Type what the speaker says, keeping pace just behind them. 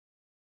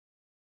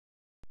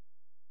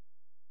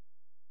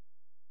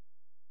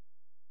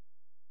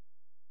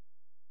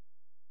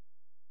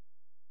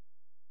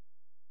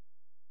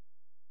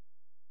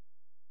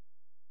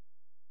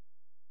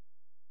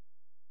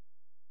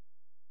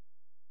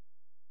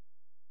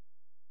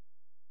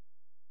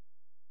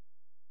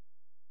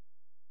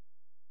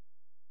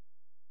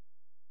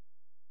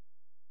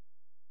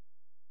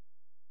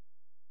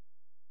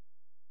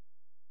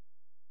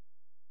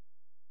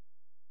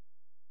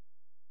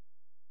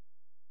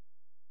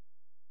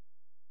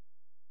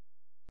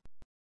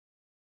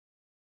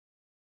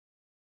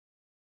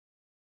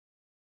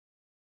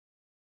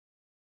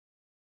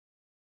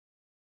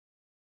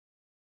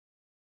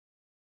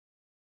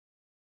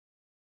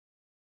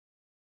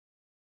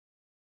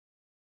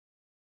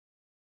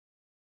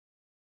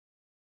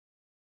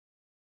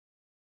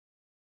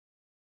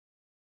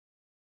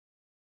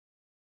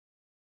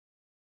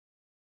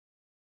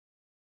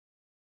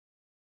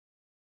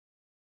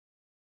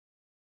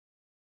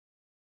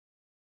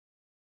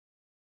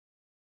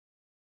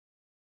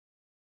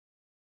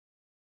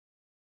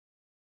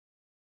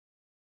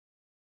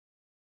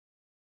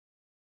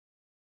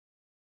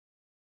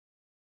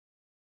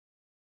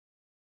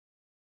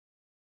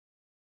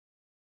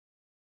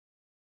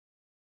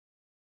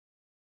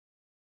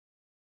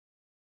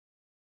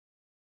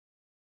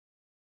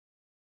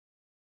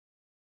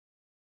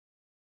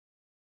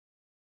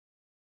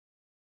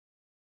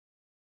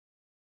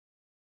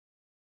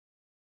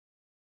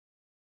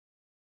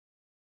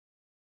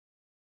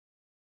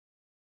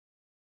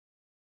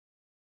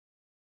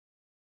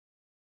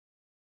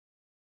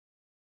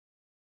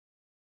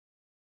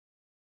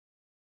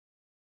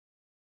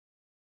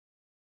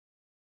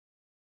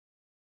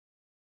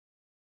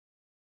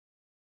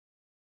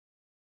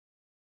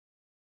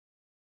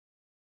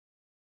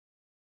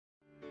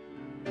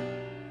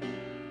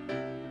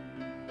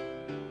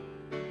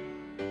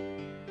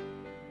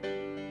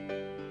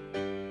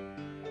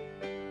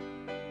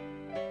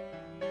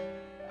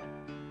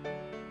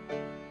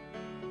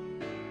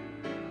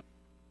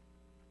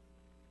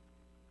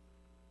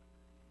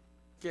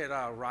get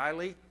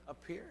Riley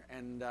up here,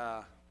 and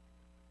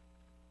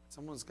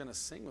someone's going to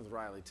sing with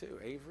Riley too.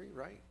 Avery,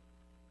 right?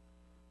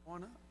 Come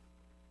on up.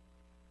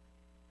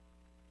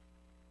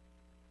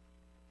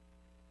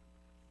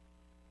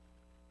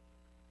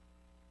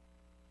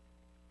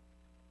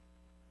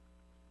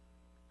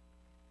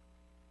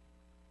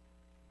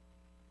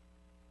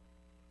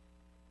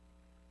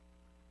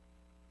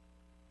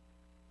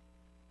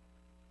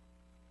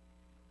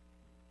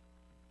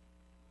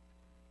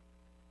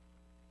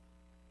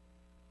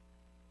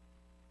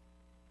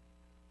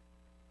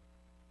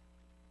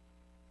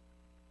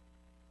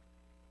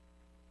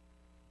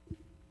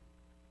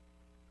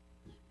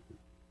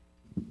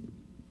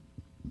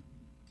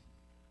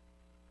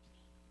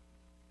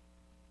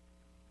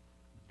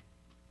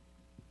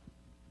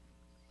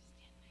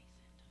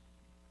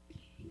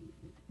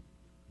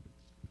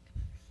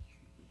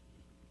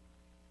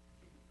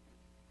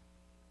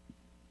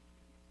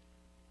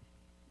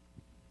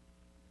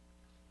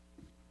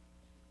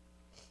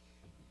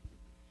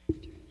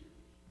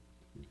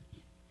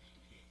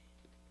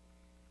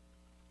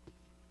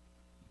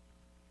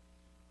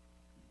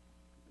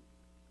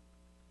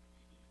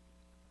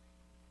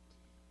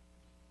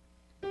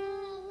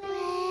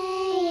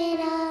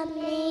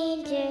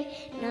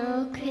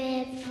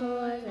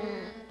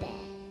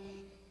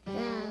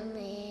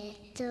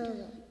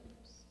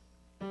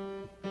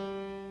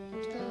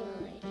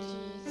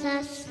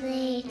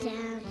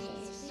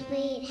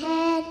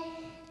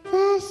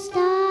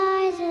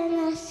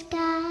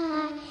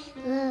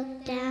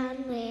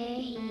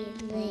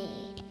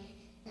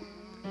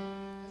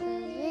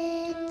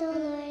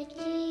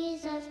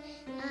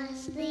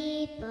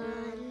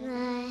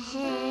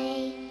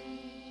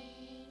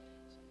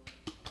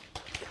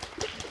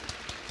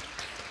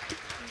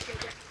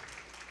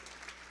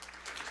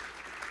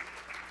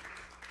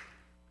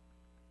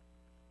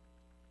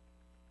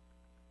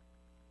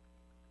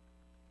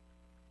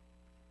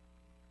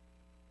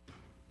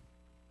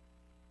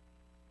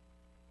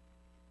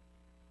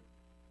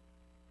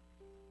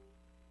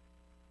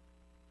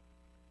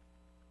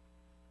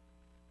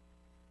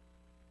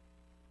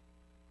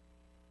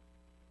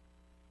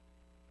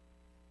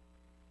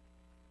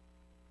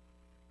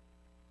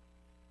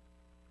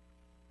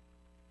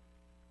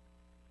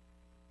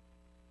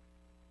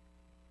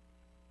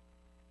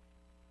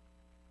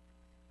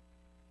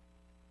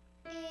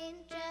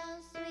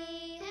 Angels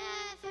we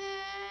have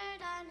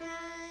heard on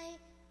high,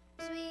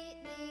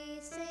 sweetly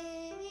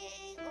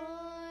singing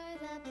o'er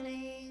the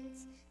plains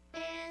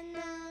and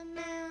the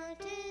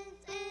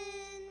mountains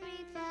in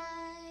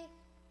reply,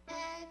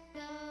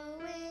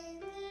 echoing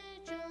their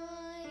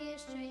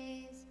joyous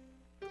strains.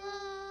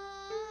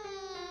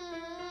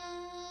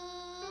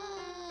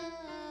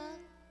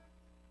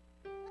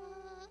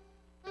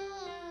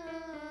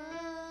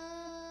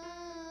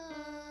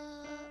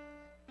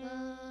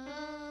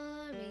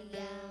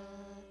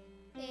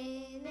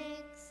 In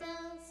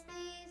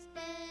excelsis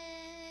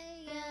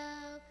Deo,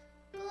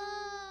 Gloria.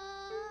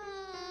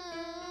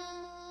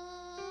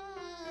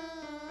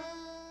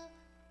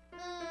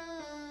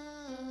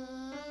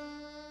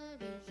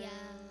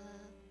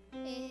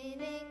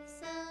 In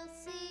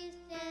excelsis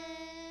Deo.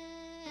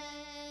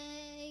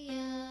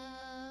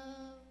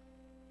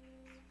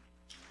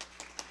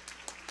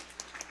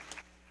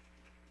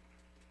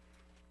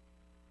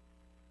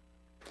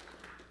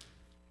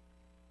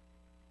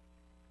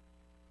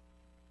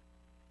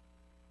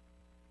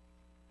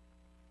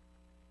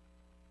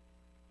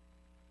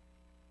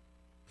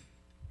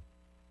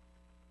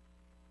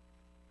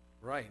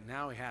 Right,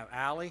 now we have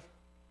Allie,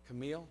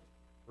 Camille,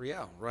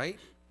 Riel, right?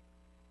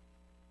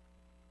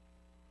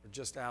 Or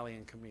just Allie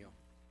and Camille?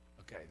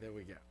 Okay, there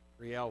we go.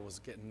 Riel was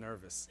getting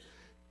nervous.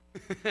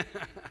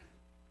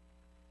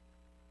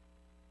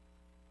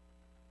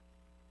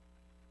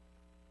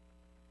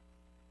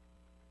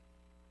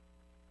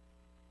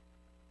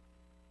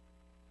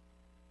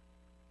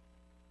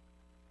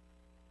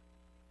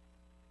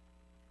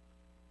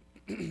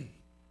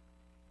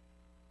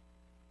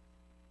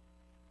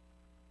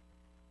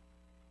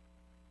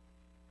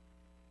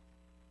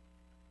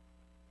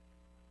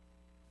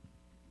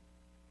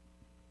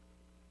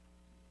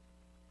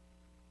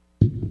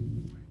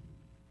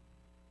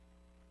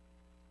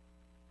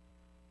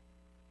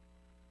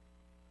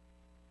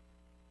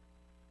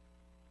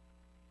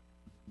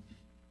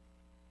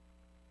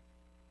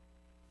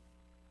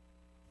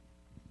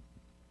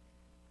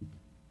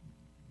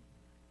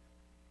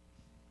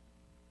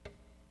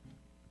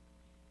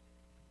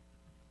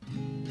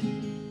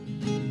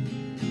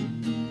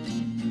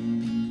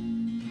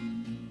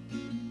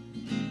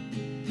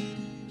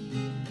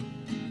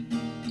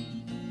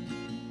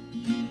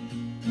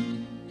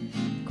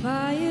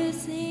 Choirs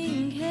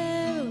sing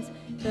carols,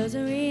 bells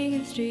are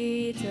ringing,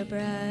 streets are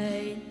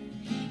bright.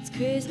 It's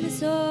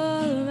Christmas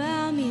all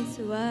around me,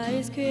 so why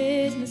is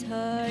Christmas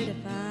hard to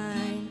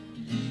find?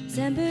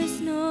 December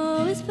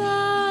snow is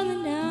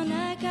falling down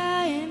like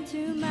I am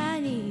to my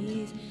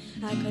knees.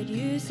 I could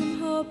use some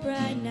hope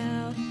right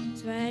now,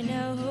 'cause right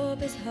now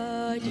hope is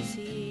hard to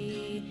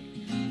see.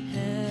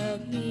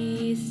 Help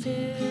me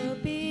still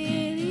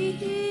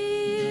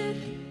believe.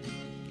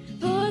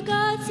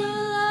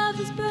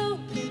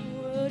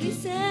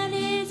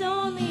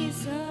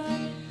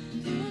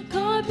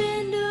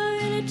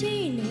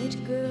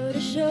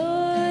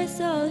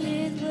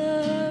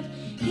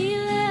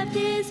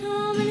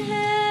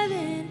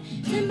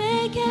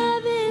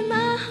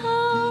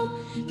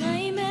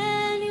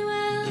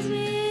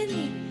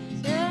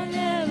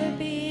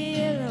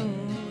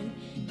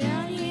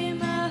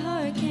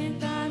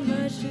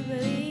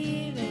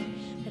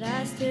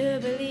 I still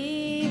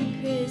believe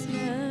in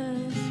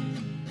Christmas.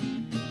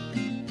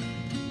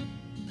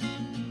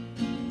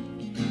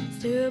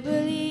 Still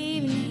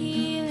believe in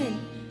healing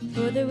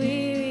for the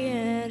weary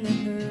and the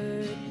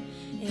hurt.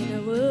 In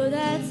a world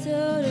that's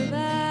so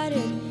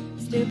divided,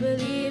 still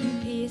believe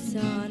in peace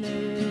on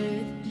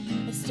earth.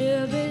 I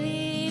still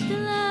believe the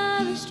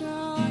love is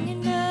strong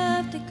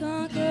enough to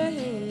conquer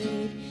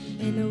hate.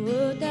 In a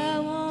world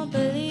that won't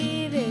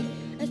believe it,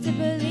 I still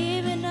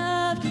believe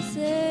enough to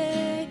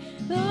say,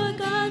 for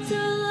God so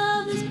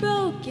loved this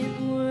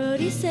broken world,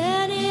 He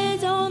sent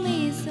His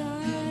only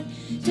Son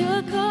to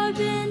a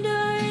carpenter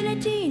and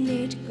a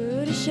teenage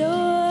girl to show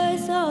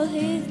us all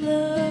His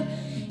love.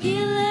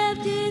 He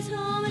left His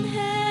home in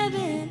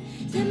heaven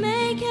to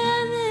make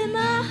heaven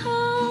my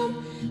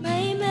home. My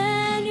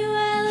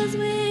Emmanuel is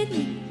with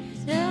me,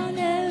 I'll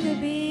never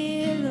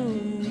be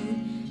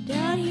alone.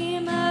 Down here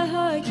my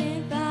heart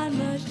can't find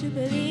much to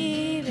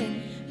believe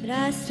in, but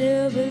I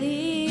still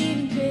believe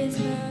in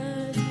Christmas.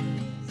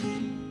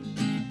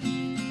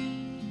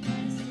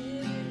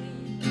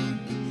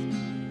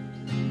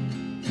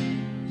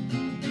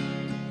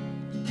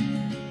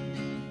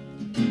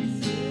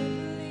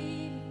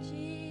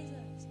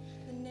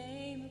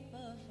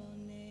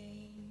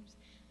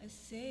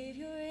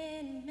 Savior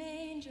in a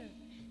manger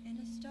and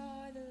a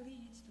star that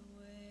leads the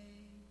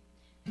way.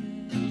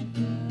 Let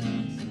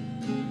us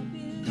all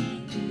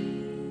believe,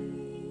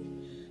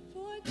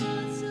 for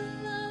God so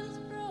loved this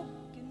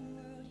broken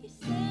world, He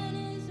sent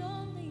His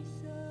only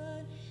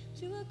Son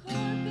to a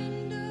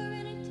carpenter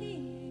and a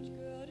teenage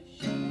girl to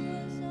show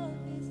us all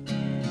His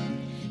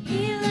love.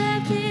 He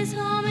left His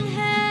home in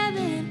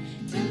heaven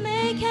to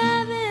make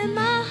heaven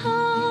my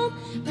home.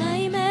 My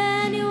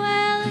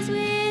Emmanuel is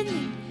with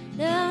me,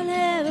 they'll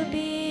never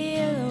be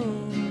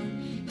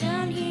alone.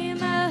 Down here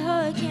my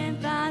heart can't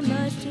find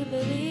much to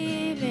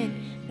believe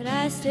in, but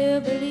I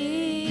still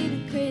believe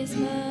in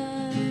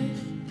Christmas.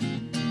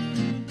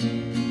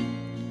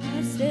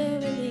 I still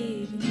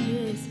believe in Christmas. I still believe in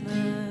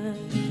Christmas.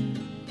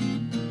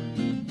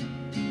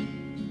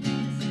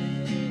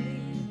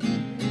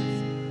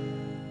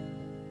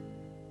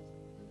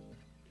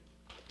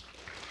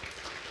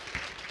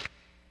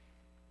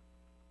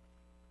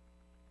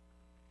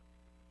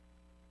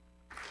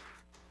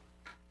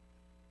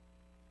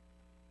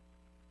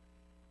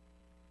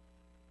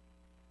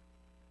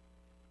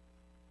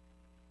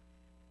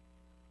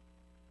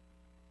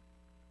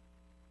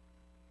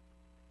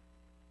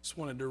 Just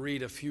wanted to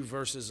read a few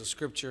verses of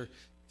scripture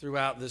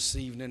throughout this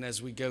evening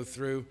as we go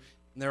through.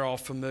 And they're all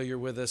familiar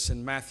with us.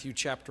 In Matthew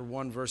chapter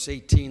 1, verse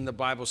 18, the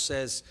Bible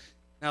says,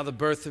 "Now the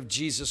birth of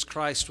Jesus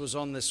Christ was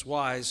on this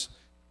wise,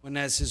 when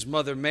as his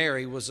mother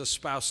Mary was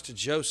espoused to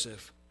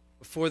Joseph.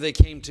 Before they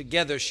came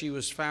together, she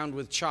was found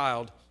with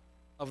child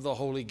of the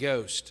Holy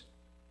Ghost.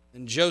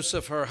 And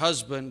Joseph, her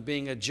husband,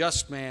 being a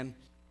just man,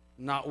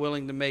 not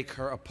willing to make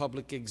her a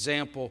public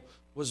example,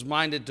 was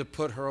minded to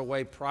put her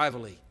away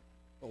privately.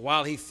 But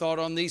while he thought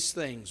on these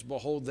things,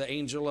 behold, the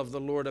angel of the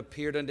Lord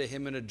appeared unto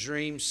him in a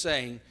dream,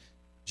 saying,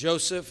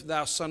 Joseph,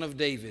 thou son of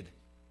David,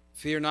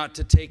 fear not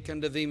to take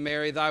unto thee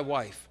Mary thy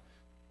wife,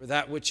 for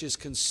that which is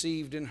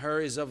conceived in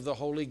her is of the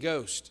Holy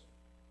Ghost.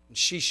 And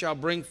she shall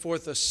bring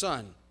forth a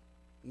son,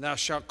 and thou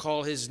shalt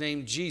call his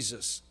name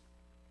Jesus,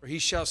 for he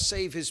shall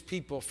save his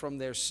people from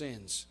their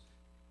sins.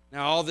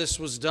 Now all this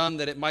was done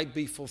that it might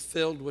be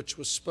fulfilled, which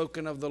was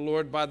spoken of the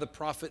Lord by the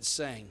prophet,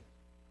 saying,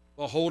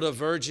 Behold, a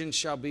virgin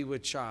shall be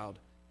with child,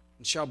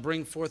 and shall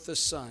bring forth a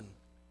son.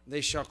 And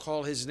they shall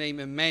call his name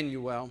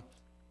Emmanuel,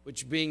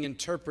 which being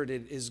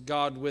interpreted is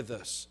God with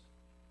us.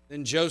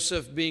 Then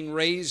Joseph, being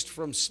raised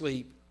from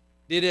sleep,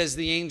 did as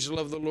the angel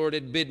of the Lord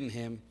had bidden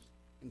him,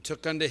 and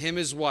took unto him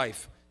his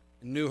wife,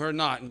 and knew her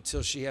not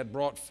until she had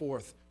brought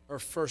forth her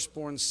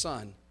firstborn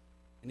son,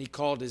 and he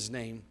called his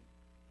name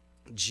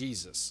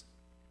Jesus."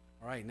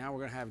 All right, now we're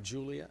going to have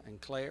Julia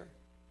and Claire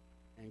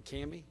and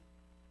Cammie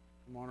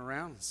come on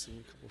around and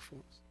sing a couple for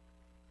us.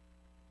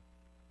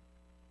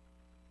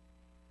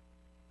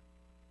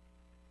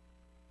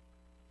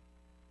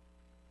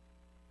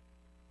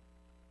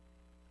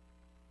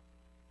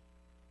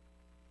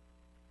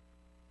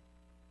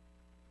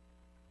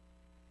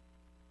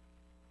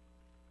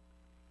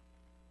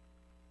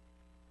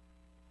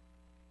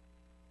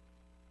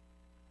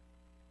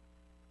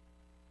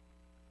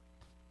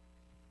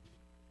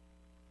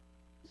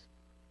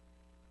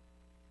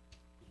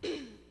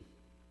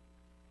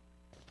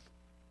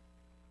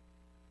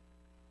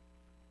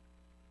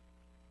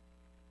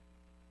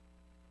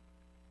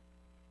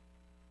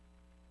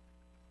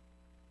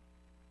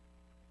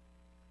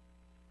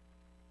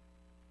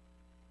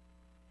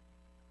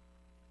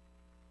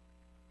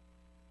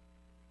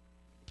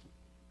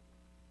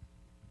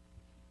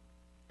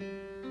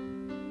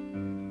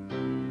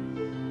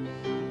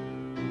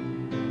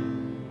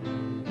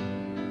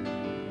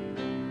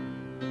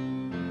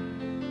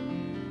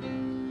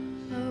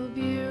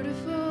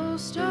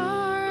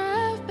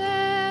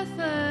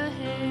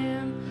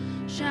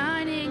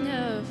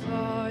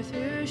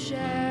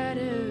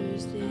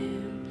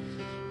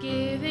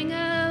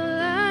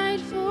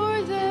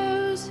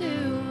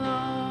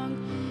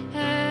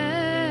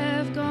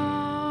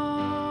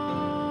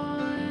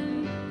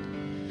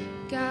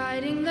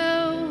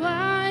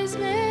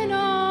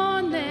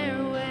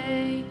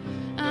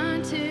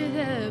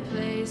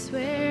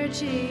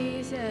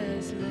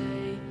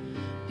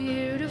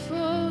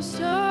 beautiful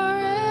star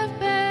of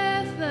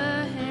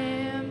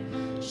Bethlehem,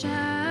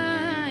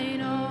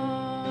 shine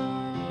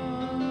on.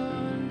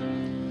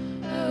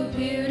 Oh,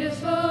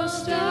 beautiful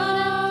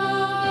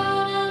star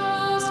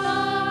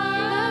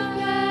of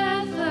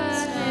Bethlehem,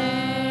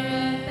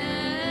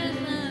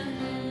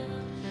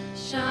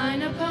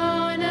 shine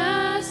upon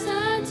us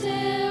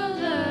until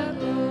the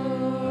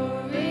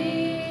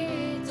glory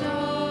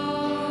dawns.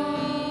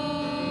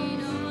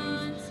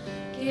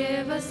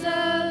 Give us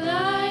a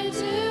light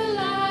to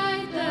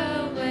light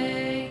the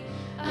way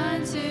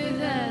unto the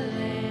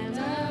land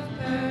of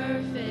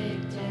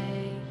perfect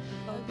day.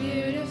 Oh,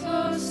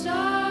 beautiful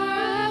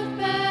star of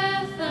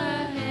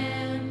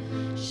Bethlehem,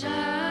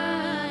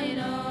 shine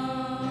on.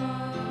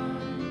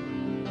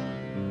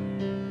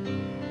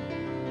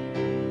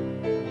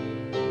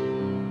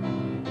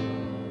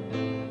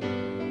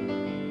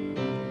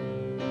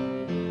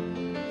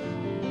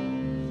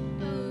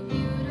 Oh,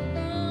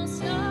 beautiful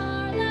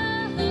star, the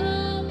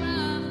hope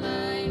of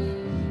life,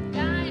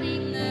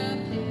 guiding the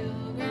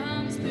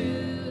pilgrims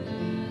through the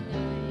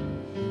night,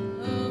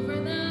 over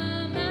the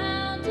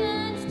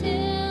mountains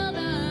till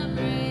the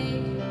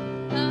break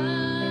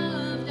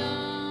of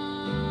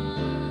dawn,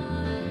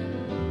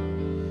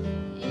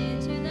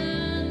 into the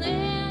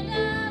land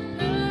of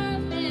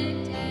perfect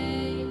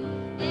day.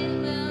 It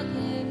will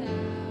give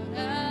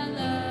out a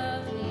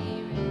lovely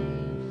ray.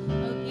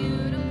 Oh,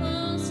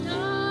 beautiful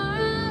star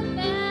of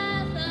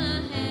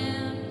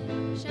Bethlehem,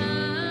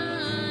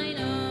 shine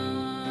on.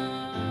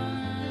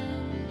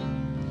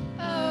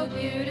 Oh,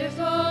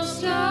 beautiful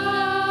star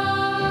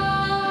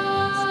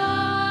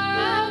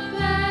of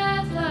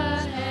Bethlehem,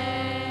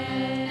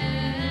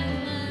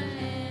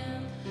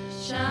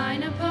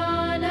 shine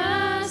upon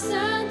us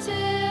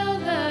until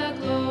the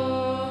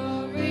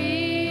glory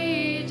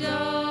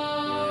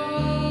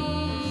dawns.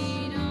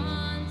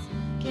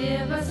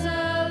 Give us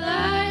a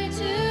light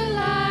to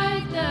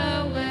light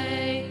the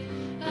way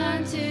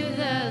unto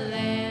the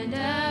land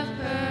of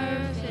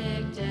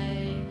perfect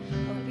day.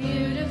 Oh,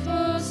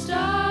 beautiful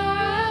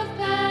star of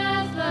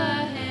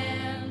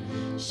Bethlehem,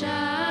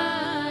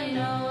 shine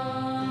on.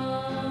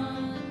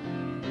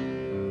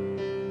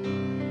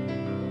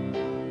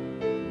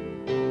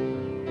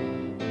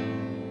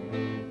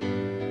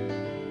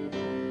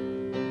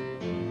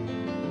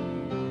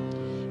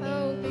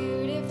 Oh,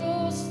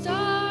 beautiful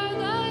star,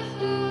 the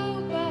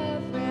hope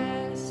of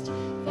rest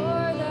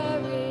for the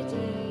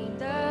redeemed,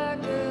 the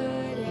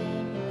good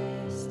and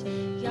blessed.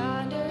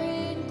 Yonder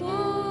in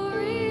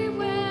glory,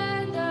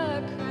 when the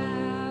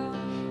crown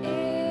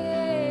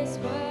is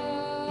won,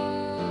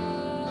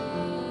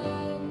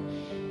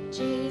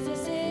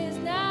 Jesus is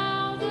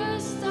now the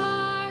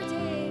star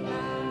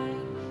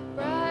divine.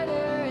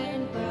 Brighter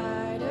and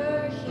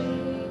brighter He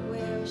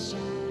will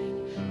shine.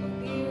 Oh,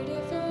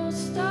 beautiful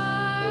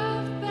star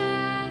of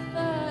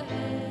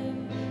Bethlehem,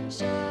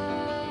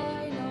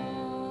 shine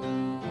on.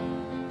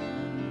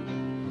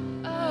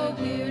 Oh,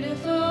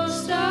 beautiful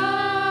star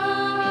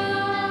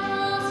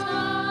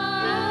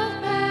of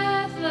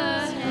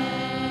Bethlehem,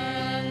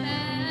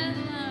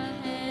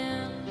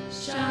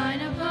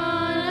 shine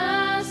upon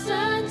us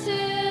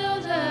until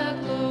the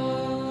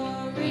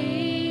glory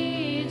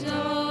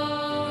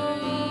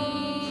dawns.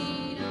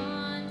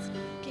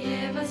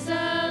 Give us a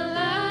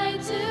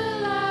light to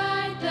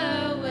light the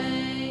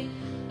way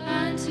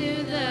unto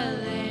the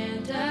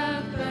land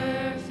of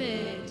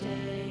perfect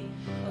day.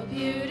 Oh,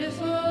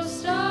 beautiful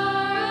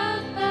star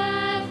of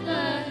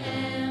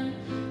Bethlehem,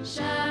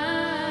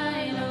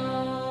 shine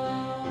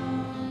on.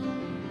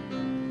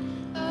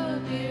 Oh,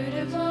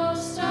 beautiful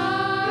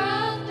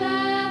star of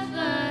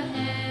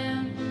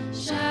Bethlehem,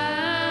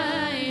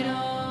 shine on.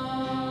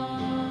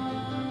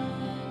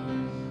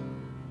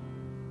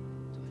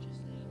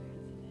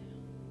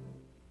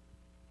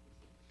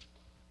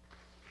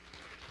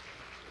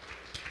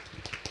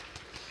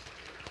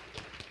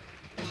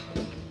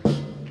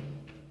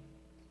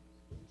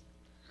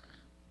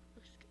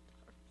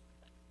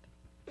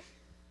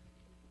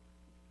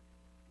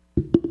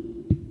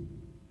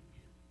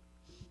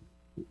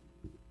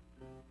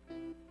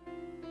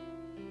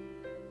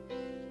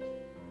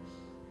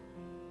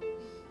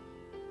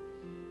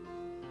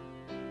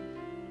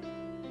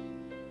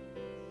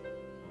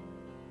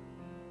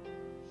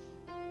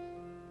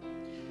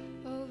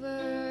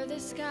 Over the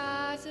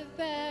skies of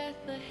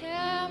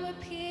Bethlehem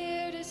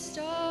appeared a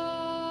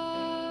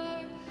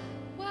star,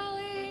 while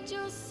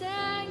angels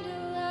sang to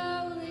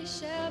lowly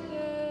shepherds.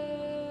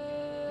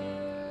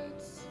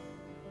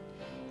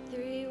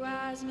 Three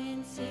wise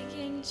men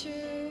seeking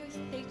truth,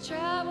 they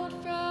traveled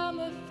from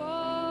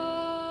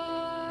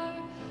afar,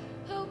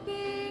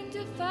 hoping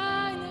to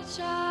find the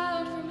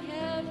child from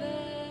heaven.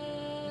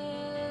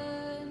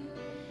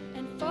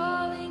 And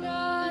falling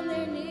on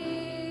their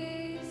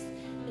knees,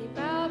 they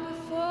bowed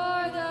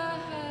before the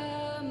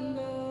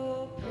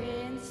humble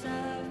Prince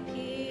of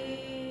Peace.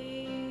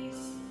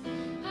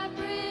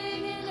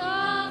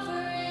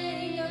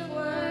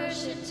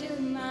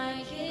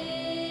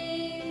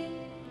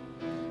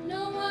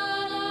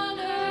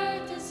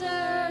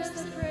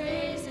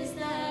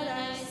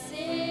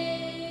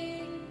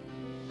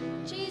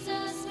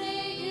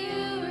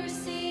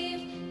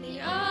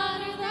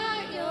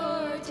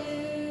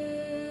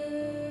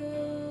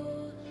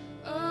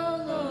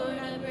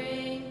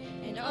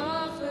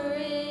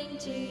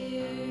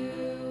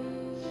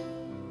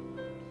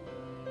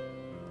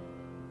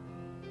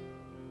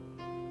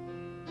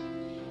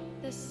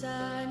 The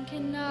sun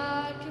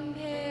cannot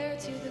compare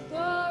to the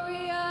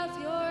glory of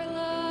your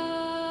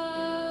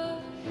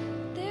love.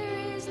 There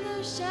is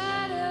no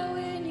shadow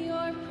in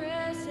your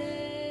presence.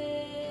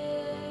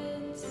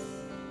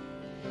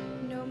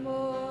 No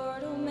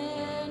mortal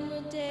man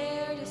would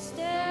dare to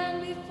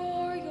stand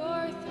before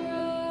your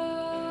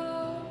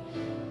throne,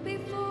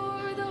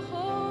 before the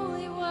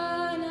Holy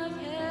One of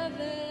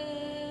heaven.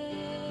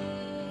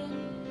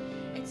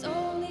 It's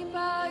only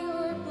by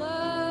your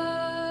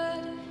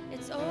blood,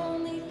 it's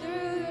only through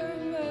your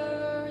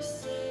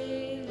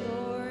mercy,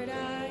 Lord,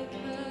 I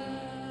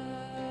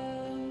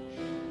come.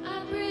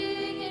 I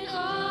bring an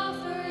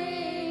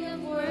offering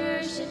of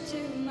worship to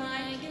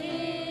my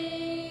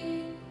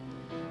King.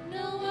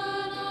 No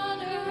one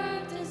on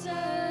earth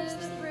deserves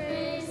the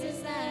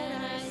praises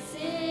that I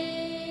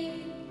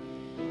sing.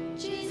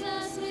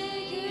 Jesus, may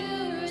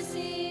you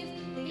receive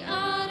the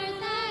honor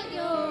that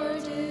you're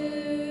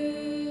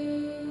due.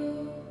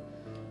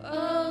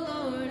 Oh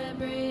Lord, I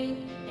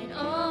bring an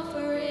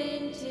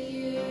offering to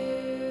you.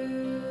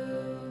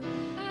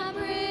 I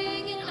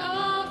bring an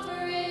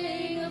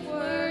offering of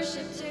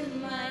worship to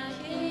my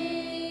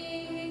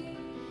King.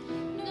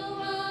 No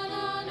one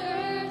on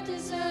earth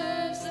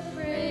deserves the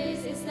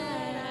praises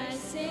that I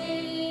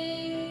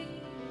sing.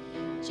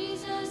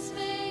 Jesus,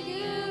 may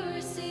you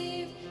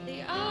receive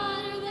the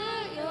honor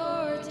that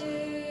you're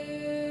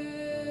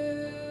due.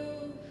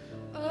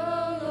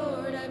 Oh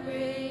Lord, I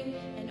bring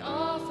an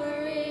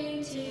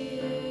offering to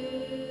you.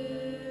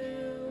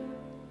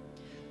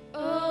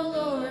 Oh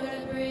Lord,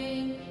 I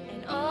bring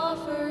an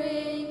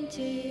offering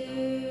to you.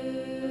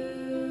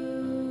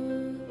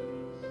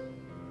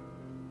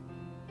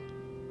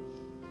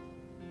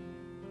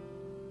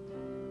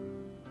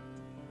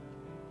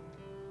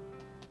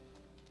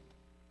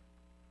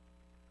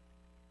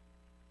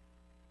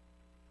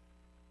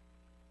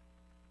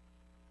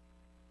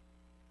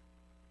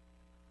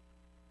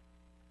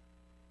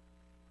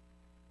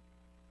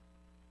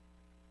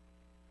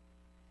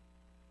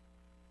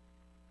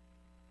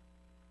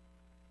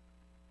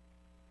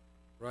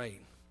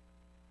 Right.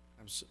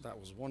 That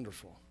was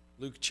wonderful.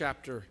 Luke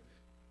chapter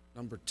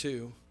number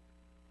 2,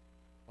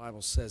 the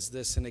Bible says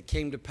this, and it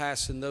came to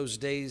pass in those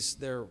days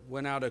there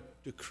went out a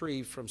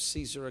decree from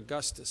Caesar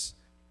Augustus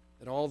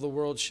that all the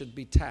world should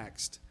be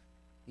taxed.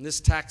 And this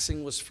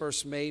taxing was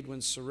first made when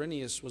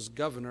Cyrenius was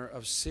governor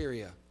of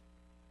Syria.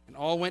 And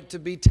all went to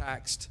be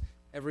taxed,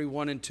 every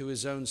one into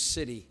his own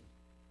city.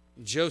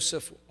 And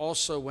Joseph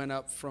also went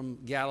up from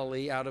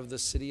Galilee out of the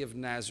city of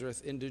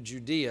Nazareth into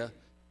Judea,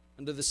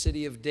 unto the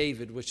city of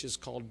David, which is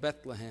called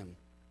Bethlehem,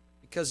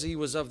 because he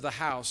was of the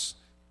house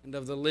and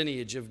of the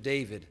lineage of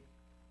David,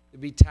 to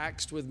be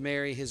taxed with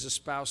Mary, his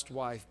espoused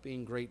wife,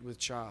 being great with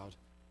child.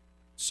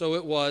 So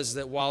it was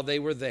that while they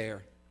were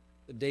there,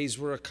 the days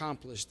were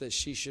accomplished that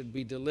she should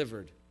be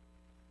delivered.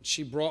 And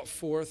she brought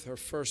forth her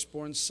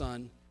firstborn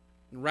son,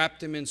 and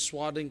wrapped him in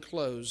swaddling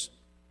clothes,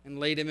 and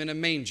laid him in a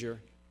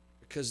manger,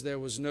 because there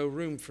was no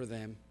room for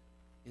them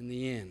in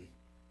the inn.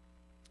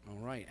 All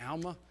right,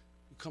 Alma,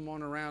 you come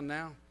on around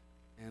now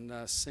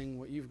and sing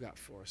what you've got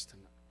for us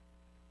tonight.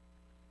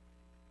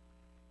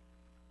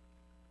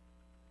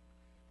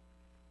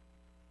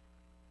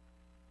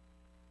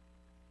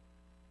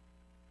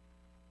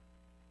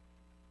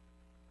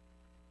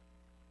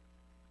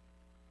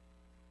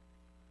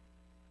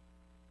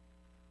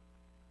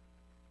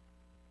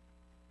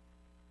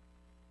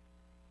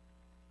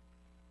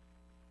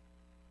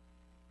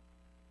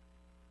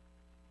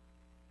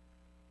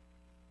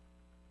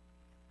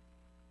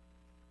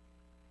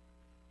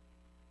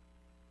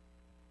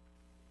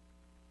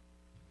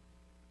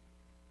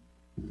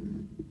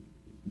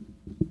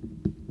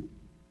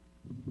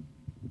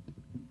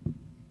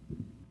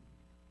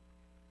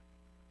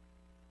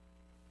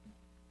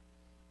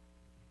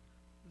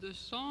 The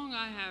song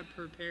I have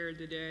prepared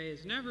today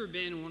has never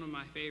been one of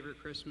my favorite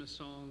Christmas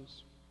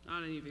songs,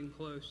 not even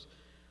close.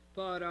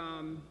 But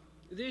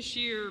this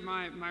year,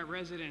 my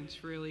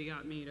residents really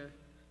got me to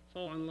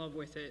fall in love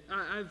with it.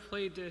 I've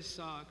played this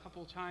a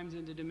couple times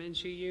in the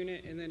Dementia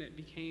Unit, and then it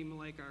became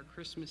like our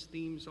Christmas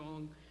theme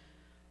song.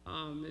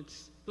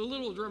 It's The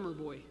Little Drummer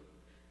Boy.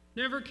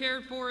 Never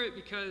cared for it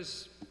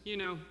because,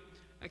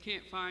 I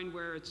can't find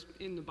where it's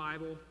in the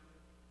Bible.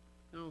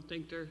 I don't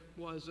think there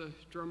was a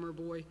drummer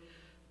boy.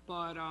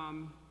 But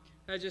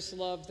I just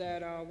love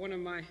that one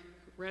of my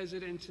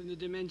residents in the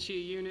Dementia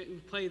Unit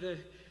would play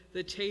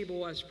the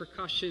table as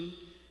percussion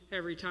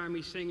every time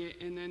we sing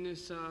it. And then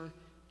this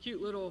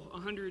cute little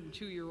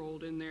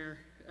 102-year-old in there,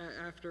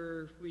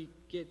 after we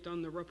get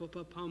done the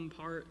rup-a-pum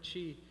part,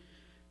 she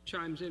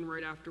chimes in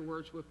right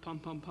afterwards with pum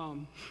pum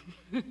pum.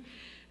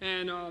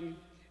 And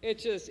it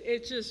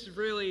just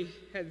really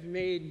has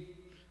made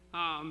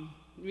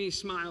me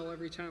smile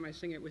every time I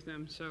sing it with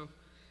them. So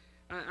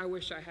I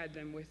wish I had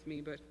them with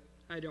me, but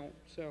I don't.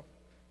 So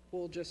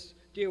we'll just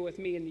deal with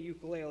me and the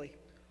ukulele.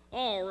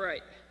 All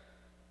right.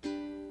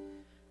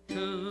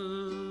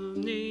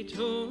 Come, they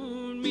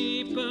told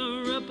me,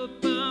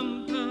 ba-ra-ba-bum-bum.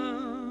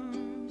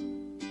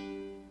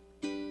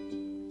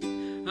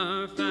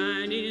 our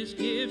finest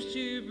gifts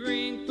to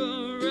bring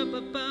for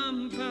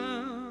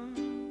up-a-bum-bum.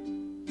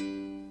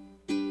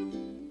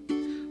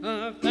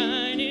 Our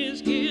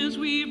finest gifts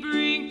we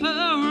bring for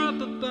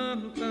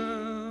up-a-bum-bum,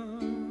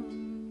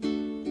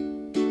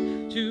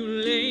 to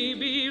lay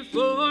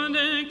before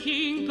the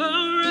King for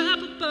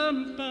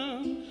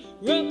up-a-bum-bum,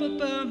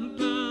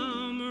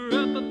 up-a-bum-bum,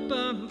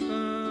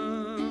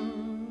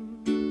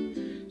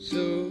 up-a-bum-bum.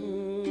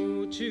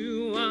 So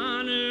to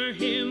honor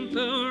him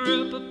for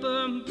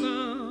up-a-bum-bum,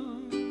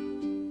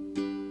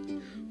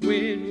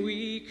 when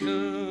we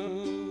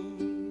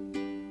come,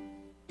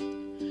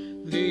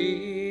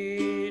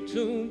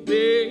 little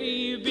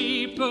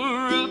baby for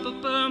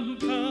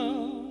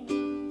up-a-bum-bum.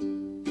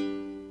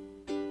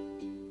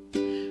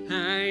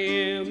 I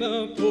am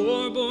a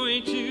poor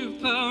boy to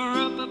pour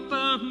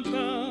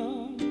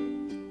up-a-bum-bum.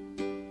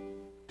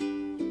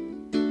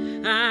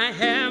 I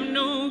have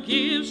no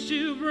gifts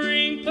to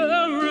bring for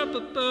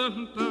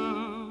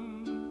up-a-bum-bum,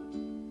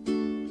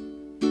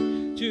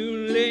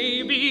 to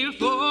lay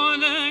before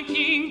the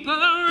King for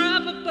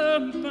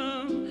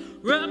up-a-bum-bum,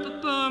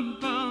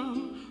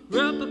 up-a-bum-bum,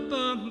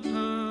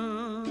 up-a-bum-bum.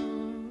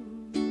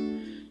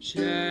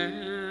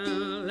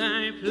 Shall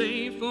I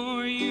play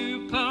for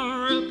you for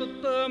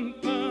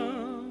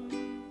up-a-bum-bum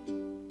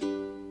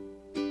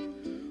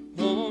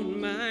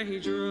on my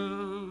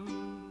drum?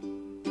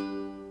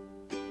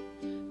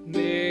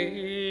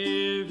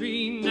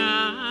 Mary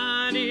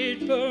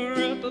nodded for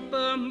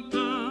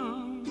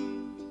up-a-bum-bum.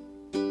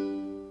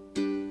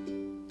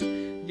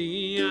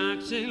 The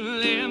ox and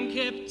lamb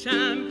kept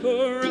time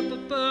for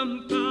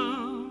up-a-bum-bum.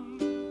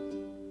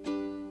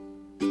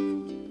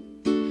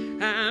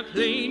 I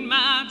played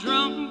my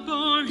drum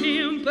for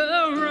him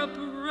for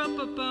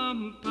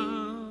up-a-bum-bum.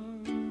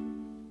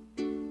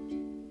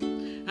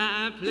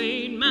 I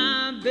played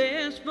my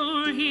best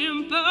for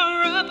him for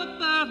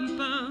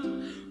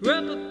up-a-bum-bum,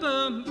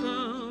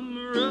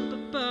 up-a-bum-bum,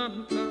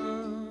 up-a-bum-bum.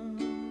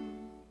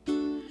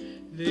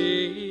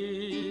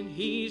 Then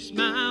he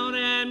smiled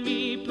at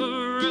me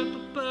for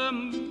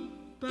up-a-bum-bum.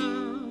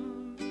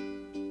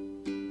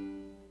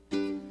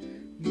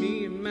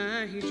 Me and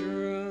my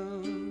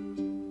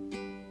drum,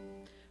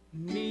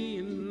 me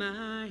and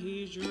my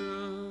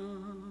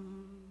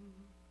drum.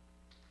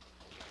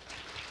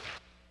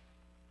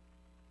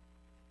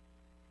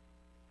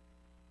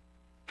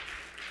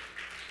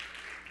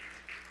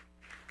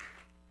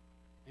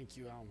 Thank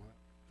you, Alma.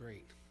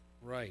 Great.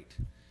 Right.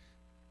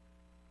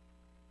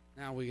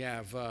 Now we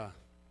have, I'm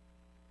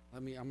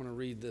going to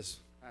read this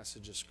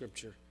passage of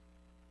Scripture.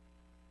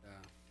 I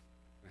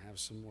have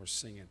some more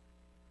singing.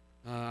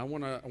 I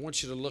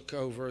want you to look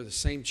over the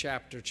same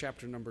chapter,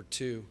 chapter number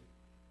 2,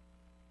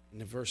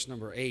 and verse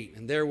number 8.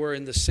 And there were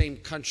in the same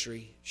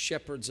country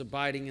shepherds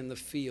abiding in the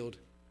field,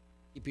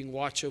 keeping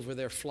watch over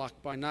their flock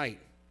by night.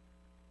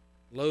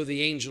 Lo,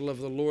 the angel of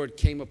the Lord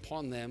came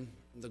upon them,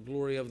 and the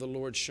glory of the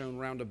Lord shone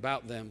round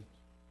about them,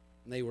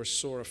 and they were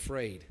sore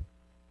afraid.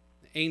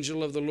 The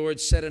angel of the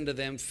Lord said unto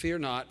them, Fear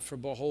not, for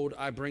behold,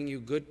 I bring you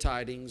good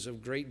tidings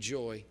of great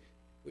joy,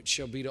 which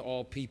shall be to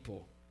all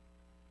people.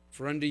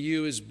 For unto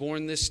you is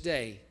born this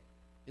day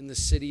in the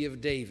city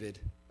of David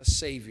a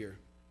Savior,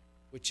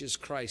 which is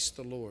Christ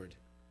the Lord.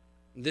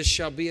 And this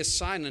shall be a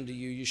sign unto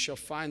you, you shall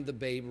find the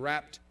babe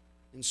wrapped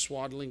in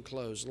swaddling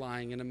clothes,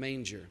 lying in a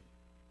manger.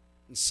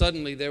 And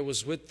suddenly there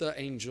was with the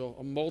angel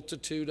a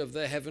multitude of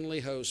the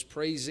heavenly host,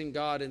 praising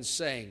God and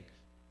saying,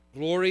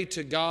 Glory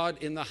to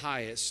God in the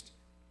highest,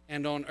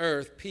 and on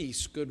earth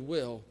peace,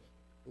 goodwill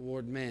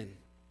toward men.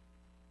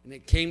 And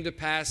it came to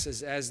pass,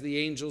 as the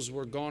angels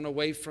were gone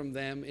away from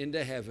them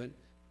into heaven,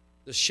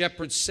 the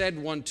shepherds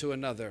said one to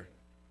another,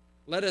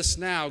 Let us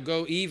now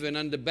go even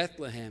unto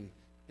Bethlehem,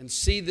 and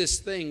see this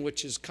thing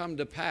which is come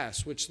to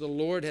pass, which the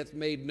Lord hath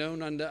made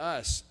known unto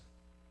us.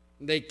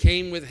 And they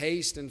came with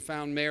haste and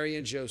found Mary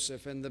and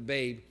Joseph and the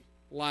babe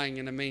lying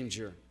in a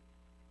manger.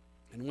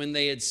 And when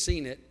they had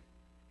seen it,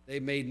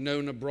 they made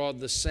known abroad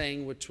the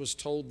saying which was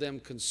told them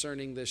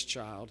concerning this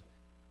child.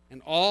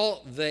 And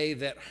all they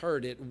that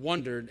heard it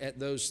wondered at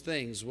those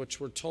things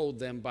which were told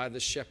them by the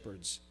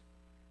shepherds.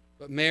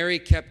 But Mary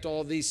kept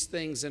all these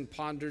things and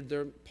pondered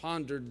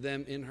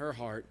them in her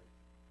heart.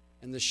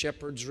 And the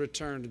shepherds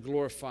returned,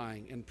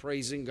 glorifying and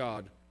praising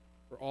God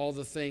for all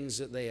the things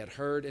that they had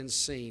heard and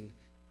seen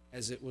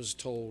as it was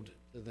told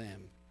to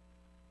them.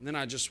 And then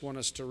I just want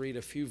us to read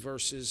a few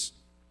verses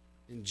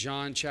in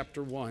John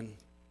chapter 1.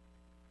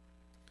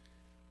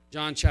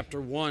 John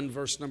chapter 1,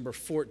 verse number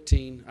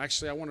 14.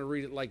 Actually, I want to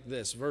read it like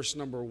this. Verse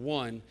number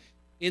 1.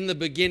 In the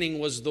beginning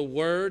was the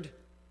Word,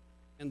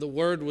 and the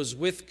Word was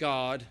with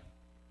God,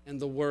 and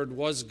the Word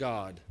was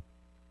God.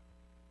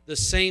 The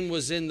same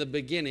was in the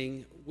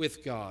beginning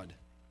with God.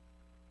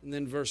 And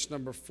then verse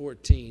number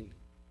 14.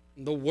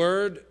 And the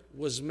Word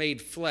was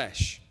made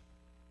flesh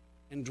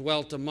and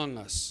dwelt among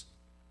us.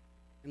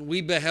 And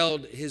we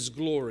beheld his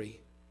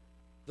glory,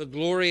 the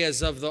glory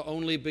as of the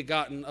only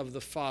begotten of the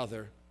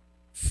Father,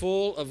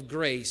 full of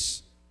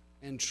grace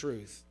and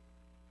truth.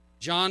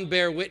 John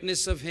bare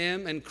witness of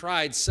him and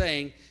cried,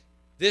 saying,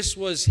 This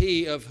was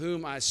he of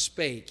whom I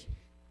spake.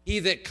 He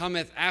that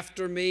cometh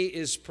after me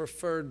is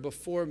preferred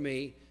before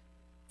me,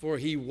 for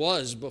he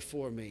was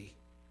before me.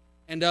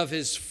 And of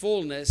his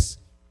fullness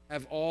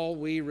have all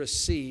we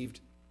received,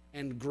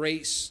 and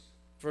grace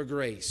for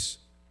grace.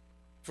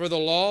 For the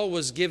law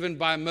was given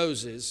by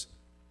Moses,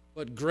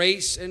 but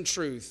grace and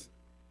truth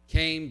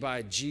came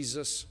by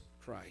Jesus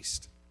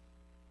Christ.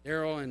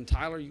 Daryl and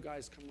Tyler, you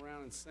guys come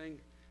around and sing. What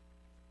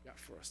you got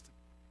for us tonight?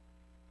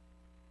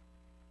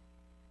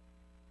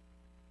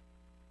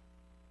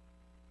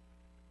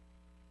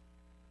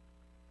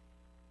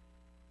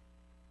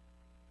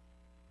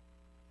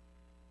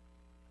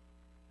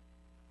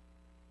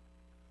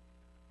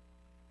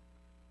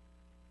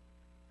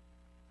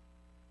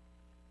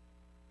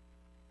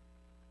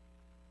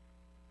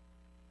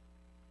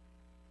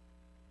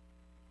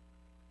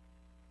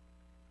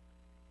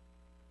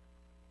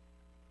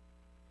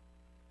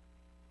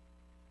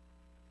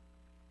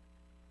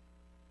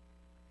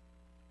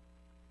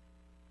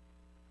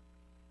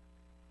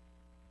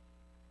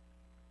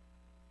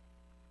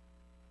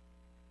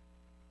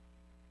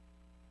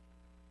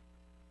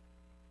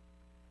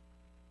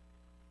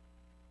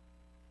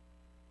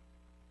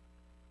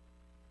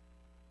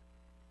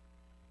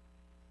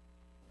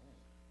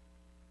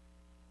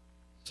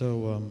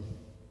 So,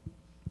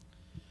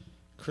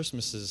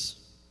 Christmas is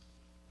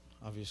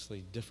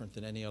obviously different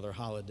than any other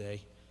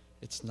holiday.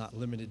 It's not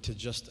limited to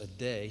just a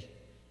day.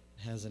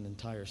 It has an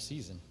entire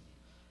season,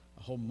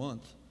 a whole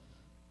month.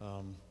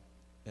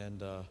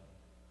 And a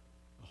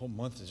whole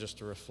month is just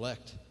to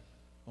reflect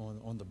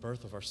on the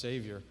birth of our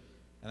Savior.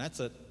 And that's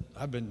what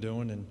I've been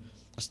doing. And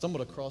I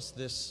stumbled across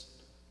this,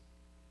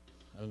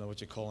 I don't know what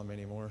you call them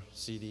anymore,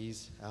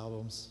 CDs,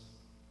 albums,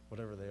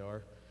 whatever they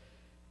are.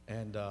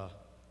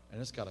 And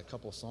it's got a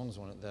couple of songs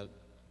on it that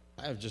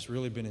I have just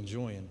really been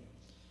enjoying.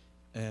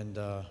 And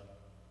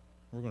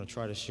we're going to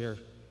try to share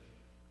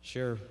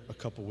a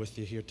couple with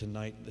you here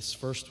tonight. This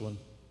first one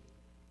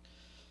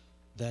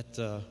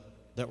that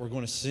we're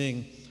going to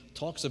sing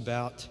talks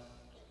about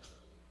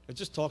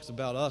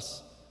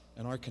us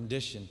and our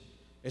condition.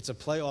 It's a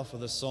play off of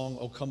the song,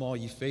 "O Come All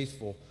Ye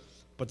Faithful,"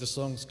 but the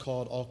song's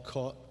called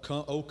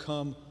 "O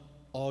Come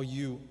All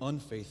You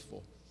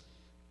Unfaithful."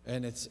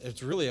 And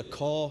it's really a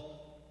call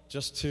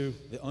just to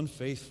the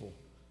unfaithful,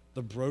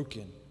 the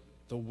broken,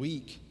 the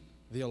weak,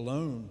 the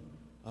alone,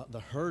 the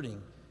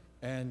hurting,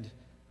 and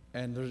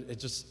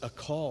it's just a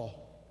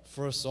call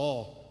for us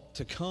all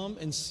to come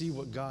and see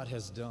what God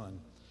has done.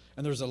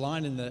 And there's a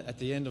line at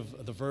the end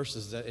of the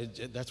verses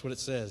that's what it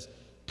says: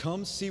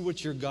 "Come see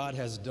what your God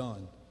has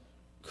done.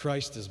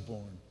 Christ is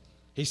born.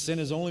 He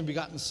sent His only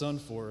begotten Son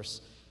for us."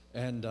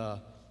 And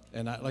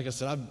like I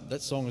said,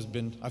 that song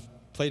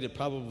I've played it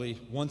probably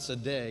once a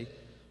day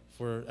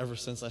ever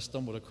since I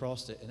stumbled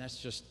across it, and that's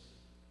just,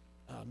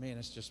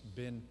 it's just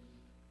been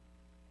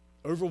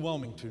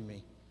overwhelming to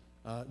me,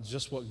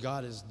 just what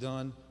God has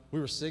done. We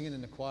were singing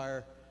in the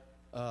choir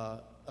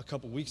a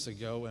couple weeks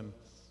ago, and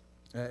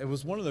it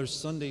was one of those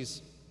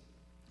Sundays.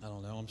 I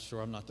don't know. I'm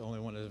sure I'm not the only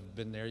one that have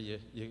been there.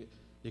 You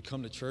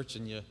come to church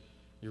and you're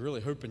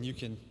really hoping you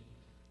can,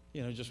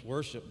 just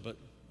worship, but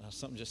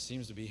something just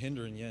seems to be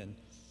hindering you. And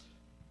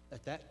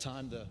at that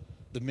time,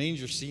 the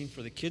manger scene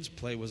for the kids'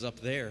 play was up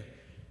there.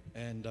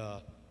 And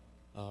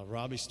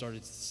Robbie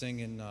started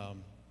singing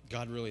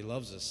 "God Really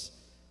Loves Us."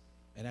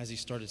 And as he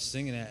started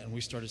singing that, and we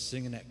started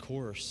singing that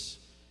chorus,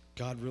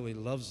 "God really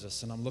loves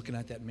us," and I'm looking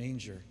at that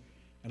manger,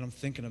 and I'm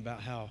thinking about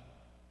how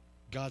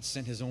God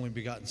sent His only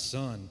begotten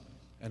Son,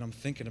 and I'm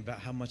thinking about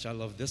how much I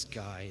love this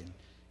guy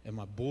and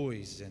my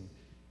boys, and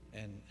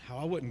how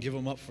I wouldn't give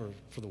them up for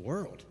the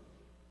world.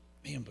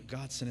 Man, but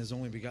God sent His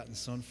only begotten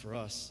Son for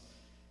us,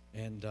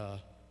 and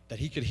that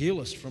He could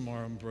heal us from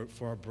our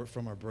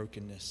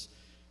brokenness.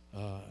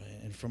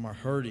 And from our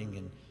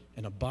hurting,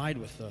 and abide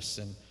with us.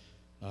 And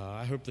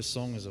I hope this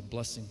song is a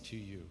blessing to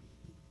you. Did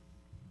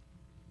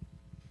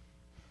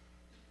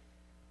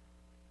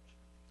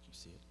you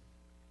see it?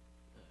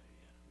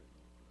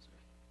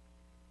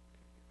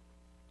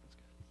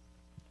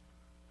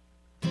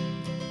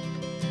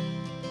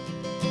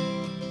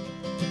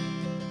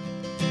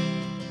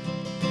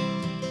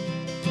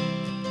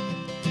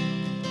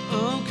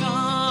 Oh,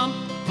 come,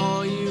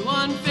 all you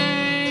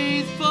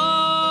unfaithful,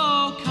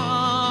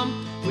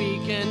 come,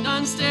 weak and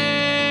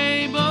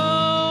unstable,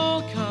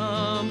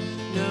 come.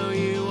 No,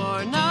 you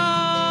are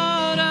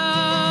not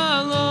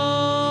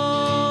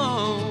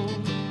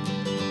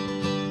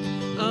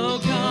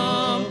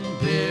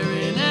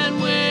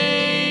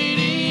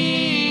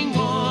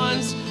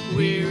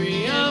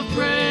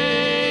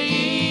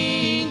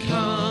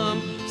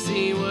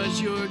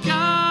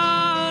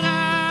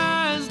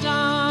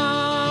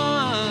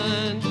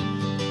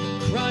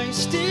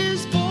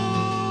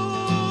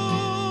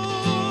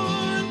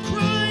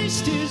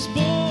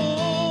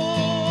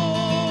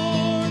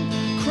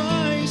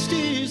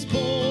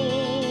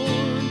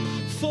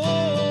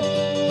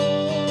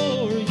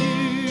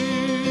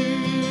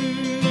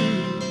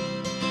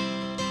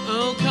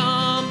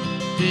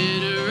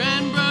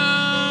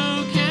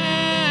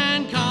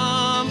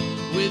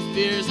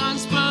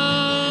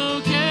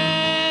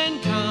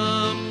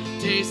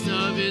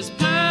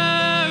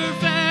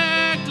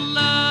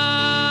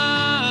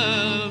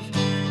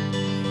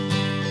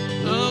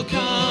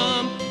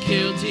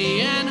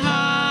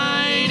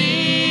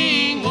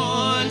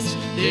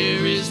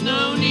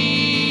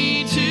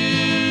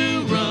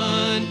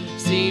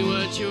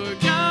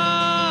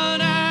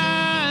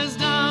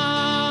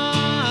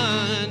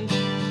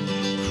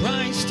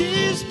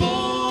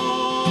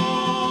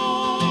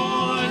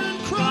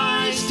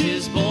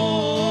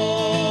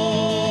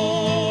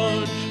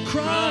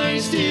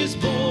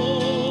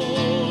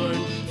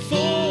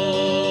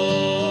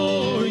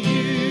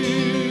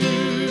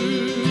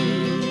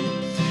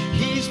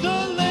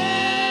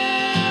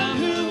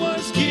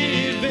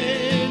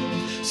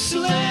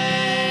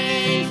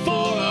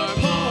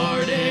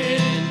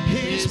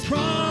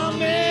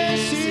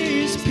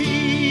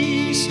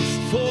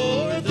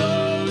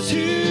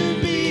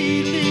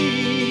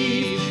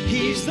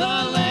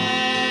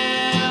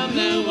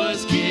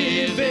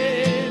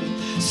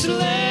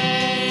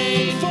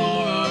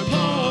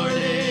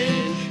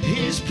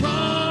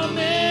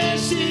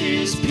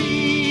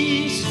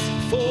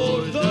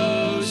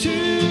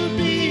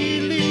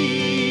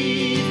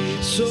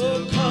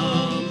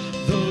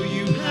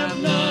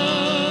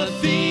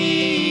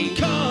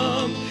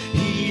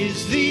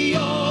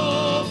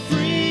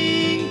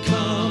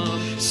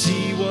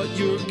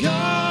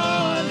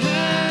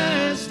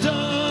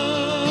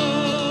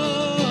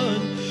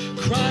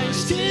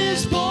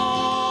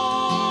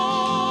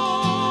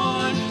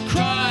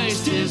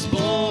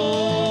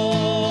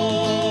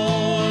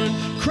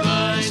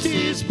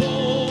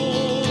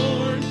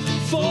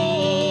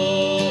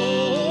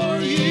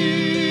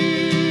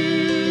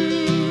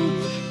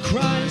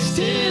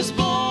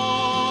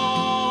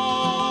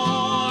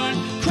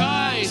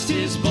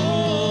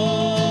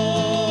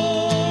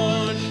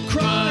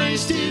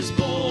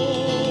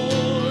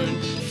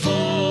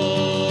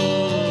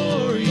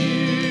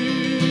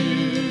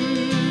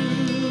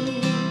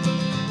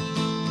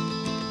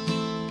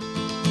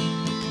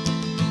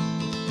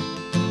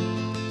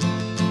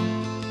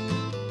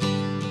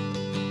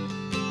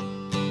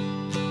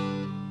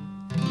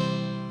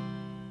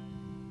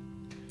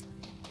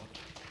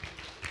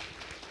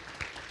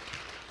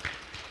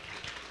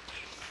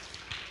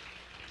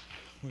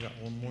got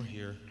one more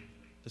here.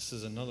 This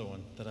is another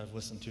one that I've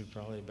listened to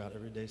probably about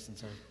every day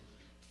since I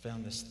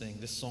found this thing.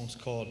 This song's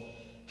called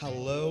 "How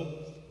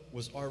Low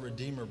Was Our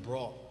Redeemer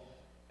Brought,"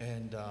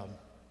 and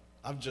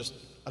I've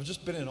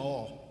just been in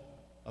awe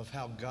of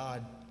how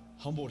God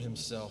humbled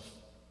Himself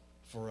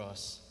for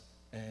us,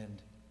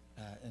 and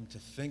to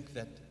think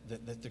that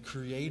the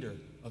Creator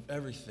of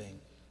everything,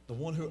 the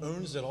one who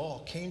owns it all,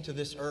 came to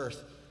this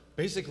earth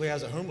basically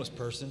as a homeless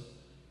person,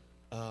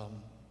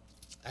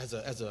 as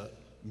a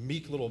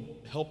meek little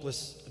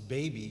helpless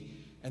baby.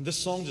 And this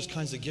song just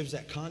kind of gives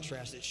that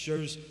contrast. It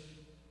shows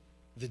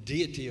the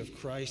deity of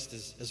Christ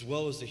as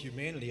well as the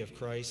humanity of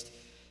Christ.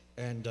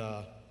 And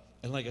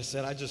like I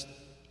said, I just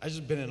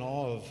been in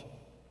awe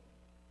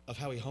of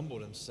how He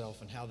humbled Himself,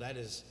 and how that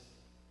is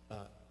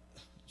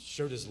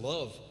showed His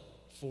love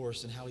for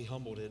us, and how He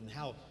humbled it, and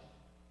how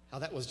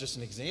that was just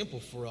an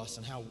example for us,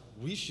 and how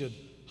we should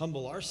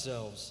humble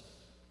ourselves.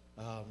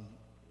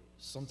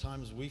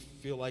 Sometimes we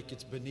feel like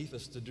it's beneath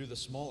us to do the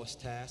smallest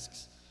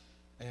tasks,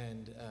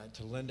 and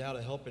to lend out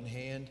a helping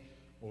hand,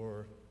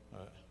 or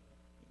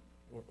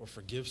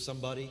forgive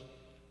somebody,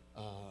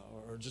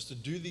 or just to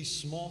do these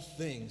small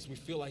things. We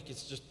feel like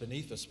it's just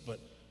beneath us, but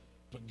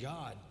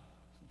God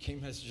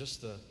came as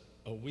just a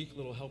weak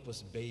little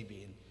helpless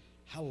baby. And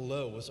how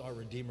low was our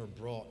Redeemer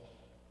brought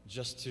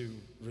just to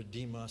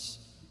redeem us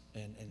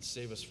and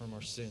save us from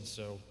our sins.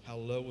 So how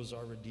low was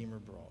our Redeemer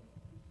brought?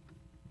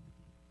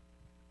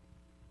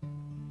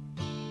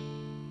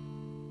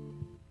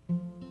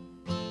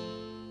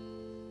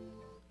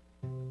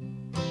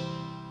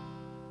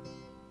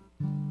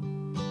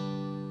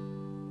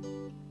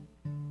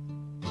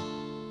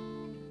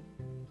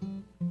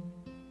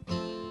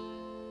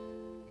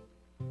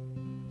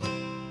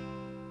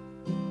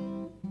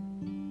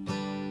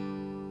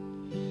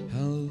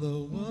 How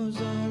low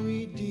was our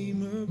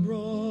Redeemer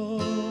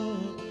brought,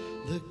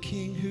 the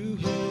King who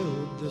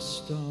held the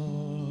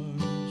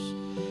stars,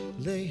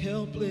 lay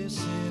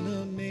helpless in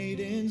a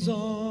maiden's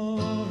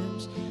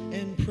arms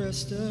and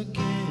pressed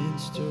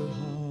against her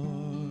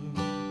heart.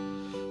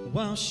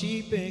 While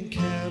sheep and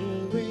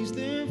cattle raised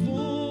their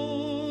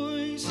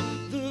voice,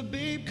 the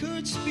babe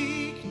could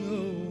speak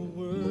no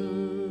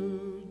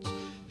words.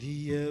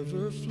 The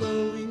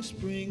ever-flowing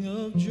spring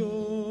of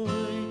joy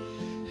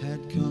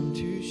had come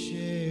to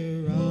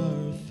share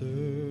our thirst.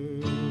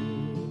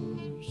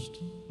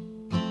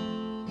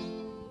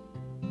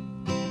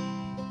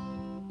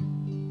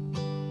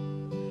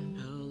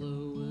 How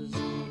low was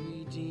our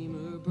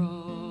Redeemer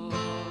brought,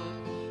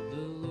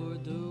 the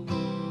Lord the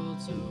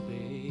world's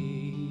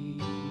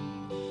obeyed,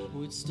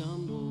 would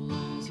stumble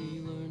as He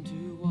learned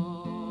to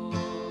walk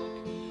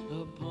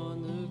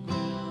upon the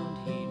ground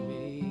He'd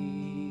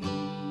made,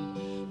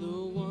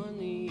 the one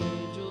the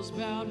angels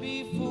bowed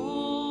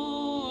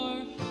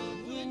before,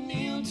 would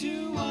kneel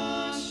to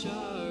wash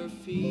our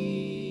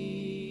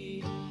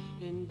feet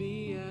and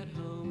be at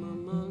home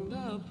among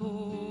the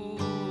poor,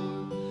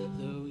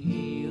 though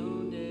He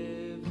owned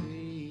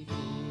everything.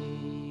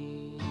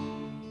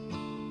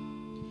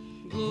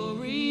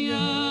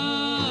 Gloria,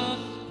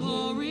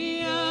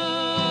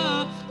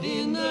 Gloria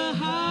in the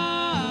highest.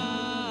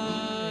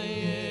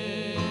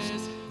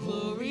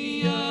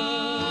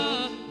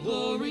 Gloria,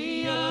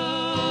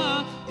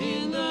 Gloria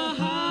in the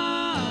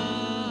highest.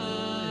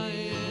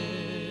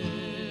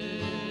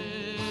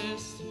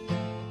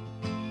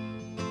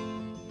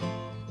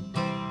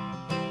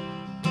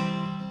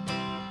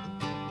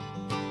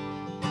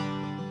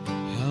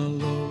 How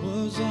low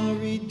was our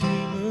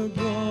Redeemer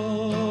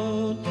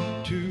brought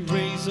to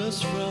raise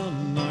us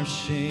from our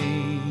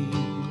shame.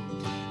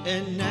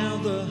 And now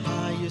the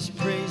highest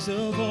praise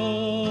of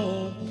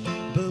all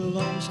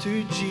belongs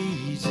to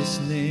Jesus'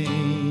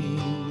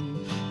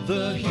 name.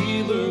 The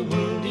healer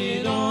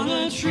wounded on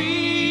a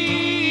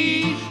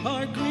tree,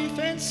 our grief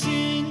and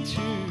sin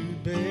to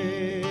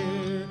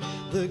bear.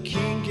 The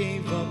King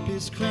gave up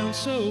His crown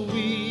so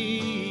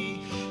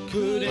we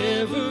could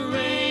ever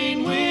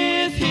reign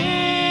with Him.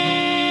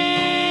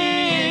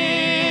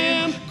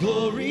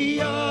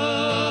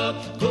 Gloria,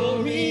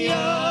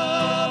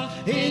 Gloria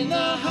in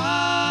the highest.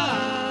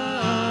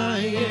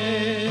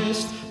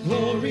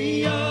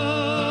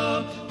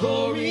 Gloria,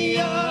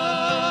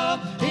 Gloria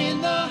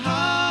in the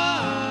highest.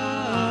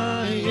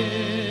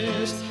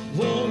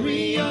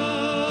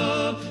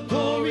 Gloria,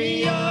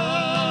 Gloria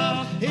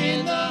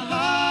in the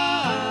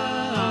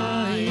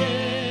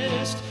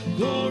highest.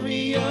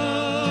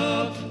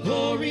 Gloria,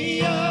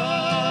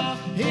 Gloria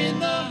in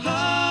the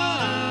highest.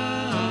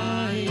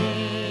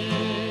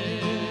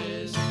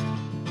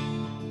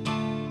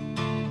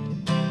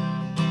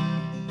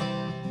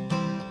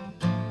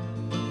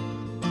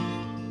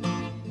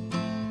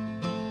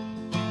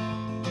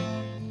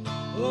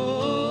 Oh,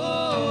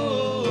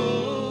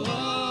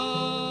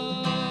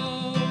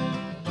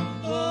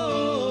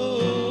 oh,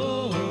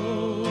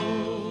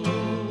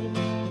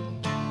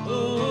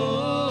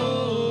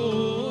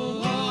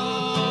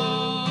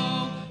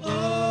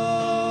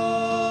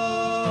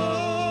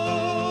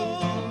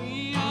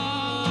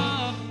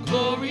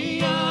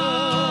 Gloria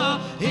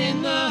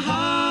in the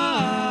highest.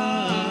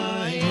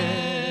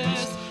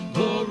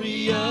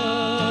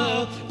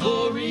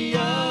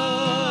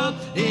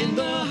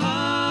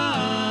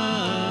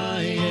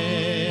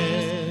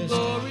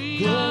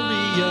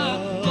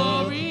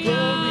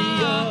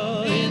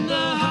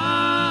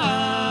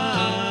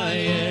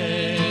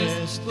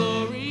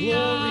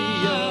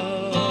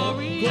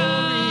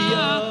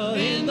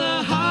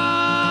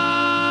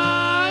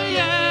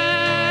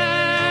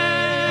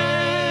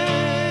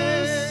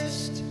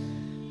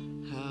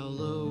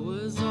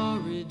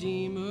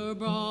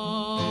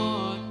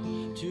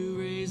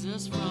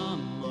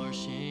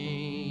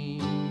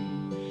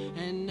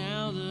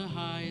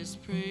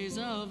 praise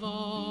of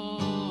all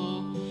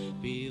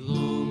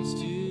belongs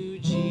to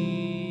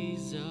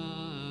Jesus'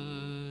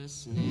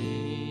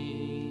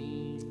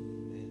 name.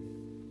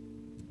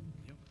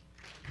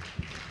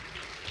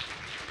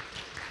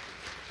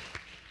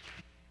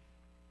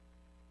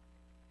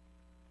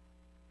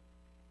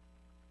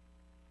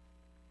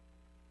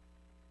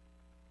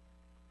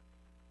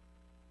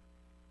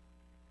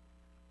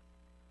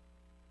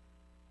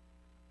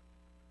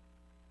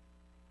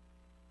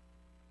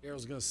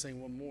 Carol's going to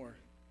sing one more.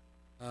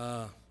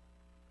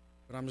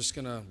 But I'm just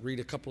going to read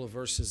a couple of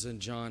verses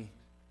in John,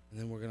 and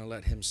then we're going to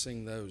let him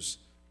sing those.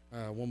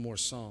 One more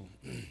song.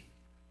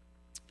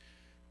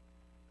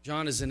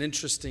 John is an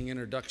interesting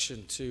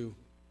introduction to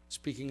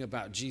speaking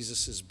about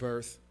Jesus'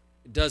 birth.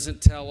 It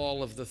doesn't tell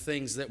all of the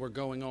things that were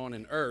going on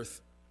in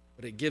earth,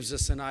 but it gives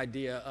us an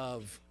idea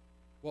of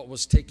what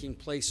was taking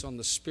place on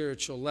the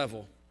spiritual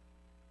level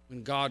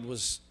when God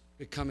was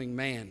becoming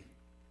man. And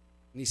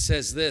he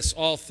says this,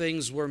 all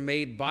things were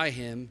made by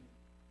him,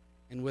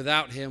 and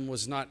without him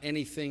was not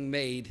anything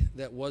made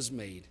that was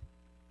made.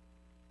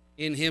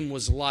 In him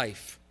was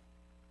life,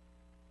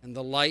 and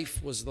the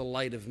life was the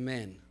light of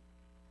men.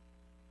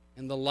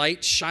 And the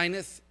light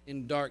shineth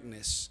in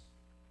darkness,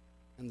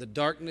 and the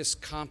darkness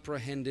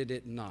comprehended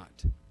it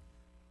not.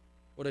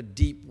 What a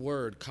deep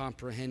word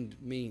comprehend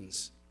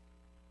means.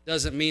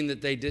 Doesn't mean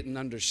that they didn't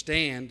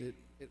understand.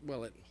 It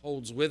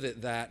holds with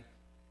it that.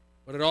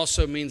 But it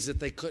also means that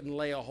they couldn't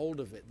lay a hold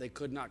of it. They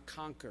could not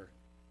conquer.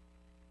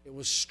 It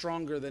was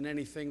stronger than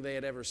anything they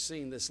had ever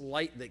seen. This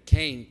light that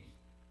came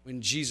when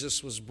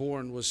Jesus was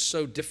born was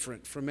so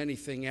different from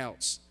anything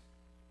else.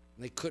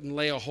 And they couldn't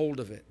lay a hold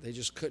of it. They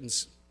just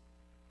couldn't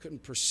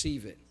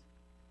perceive it.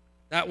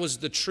 That was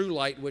the true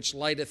light which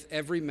lighteth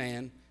every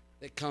man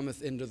that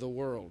cometh into the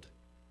world.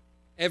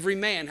 Every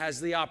man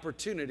has the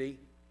opportunity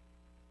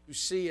to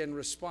see and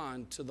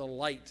respond to the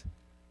light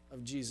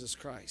of Jesus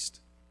Christ.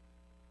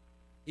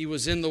 He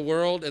was in the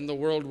world, and the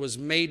world was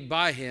made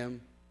by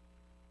him,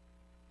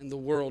 and the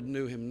world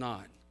knew him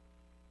not.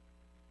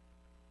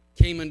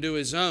 Came unto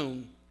his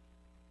own,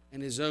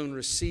 and his own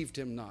received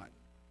him not.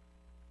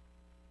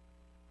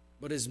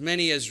 But as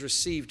many as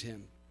received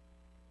him,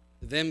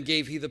 to them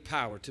gave he the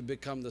power to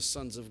become the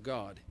sons of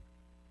God,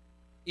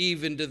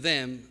 even to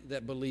them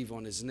that believe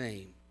on his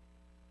name,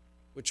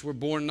 which were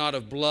born not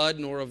of blood,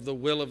 nor of the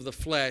will of the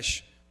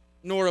flesh,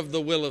 nor of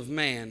the will of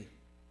man,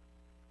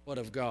 but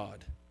of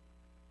God.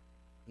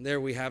 And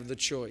there we have the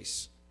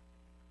choice.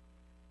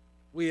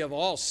 We have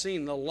all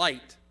seen the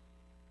light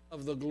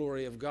of the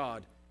glory of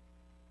God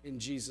in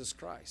Jesus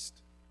Christ.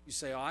 You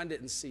say, oh, I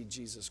didn't see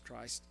Jesus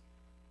Christ.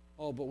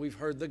 Oh, but we've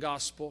heard the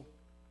gospel.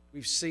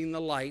 We've seen the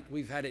light.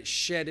 We've had it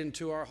shed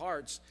into our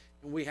hearts,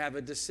 and we have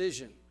a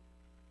decision.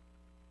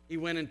 He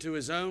went into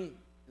his own,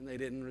 and they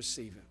didn't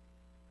receive him.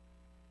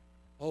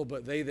 Oh,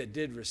 but they that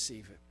did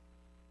receive him,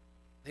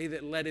 they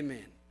that let him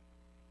in,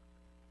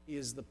 he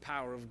is the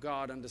power of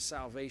God unto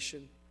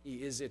salvation.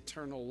 He is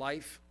eternal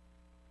life,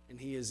 and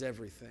he is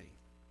everything.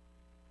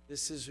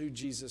 This is who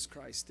Jesus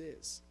Christ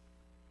is.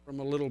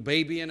 From a little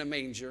baby in a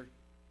manger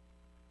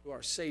to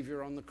our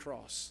Savior on the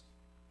cross,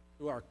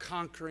 to our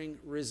conquering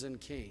risen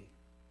King.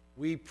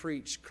 We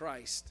preach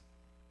Christ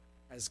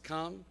has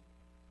come,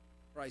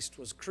 Christ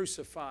was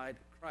crucified,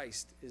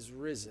 Christ is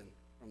risen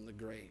from the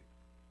grave.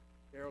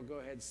 Darrell, go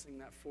ahead and sing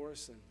that for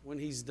us, and when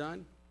he's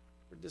done,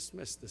 we're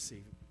dismissed this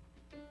evening.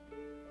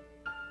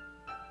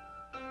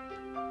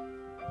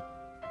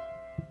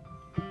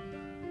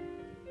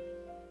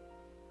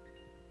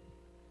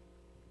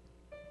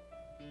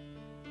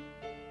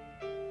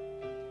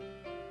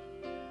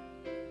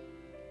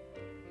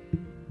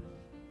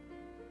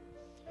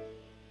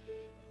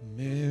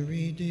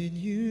 Mary, did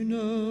you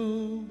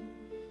know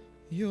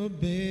your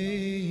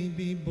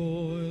baby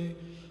boy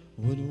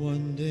would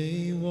one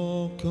day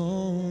walk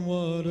on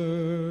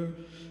water?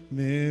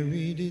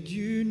 Mary, did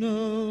you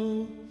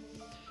know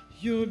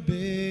your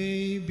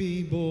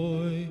baby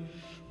boy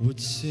would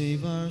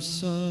save our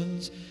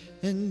sons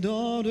and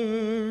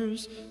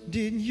daughters?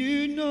 Did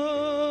you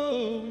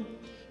know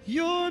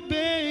your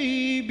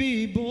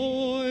baby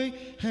boy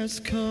has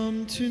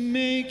come to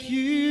make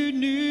you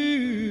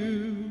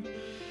new?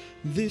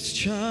 This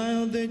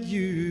child that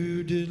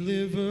you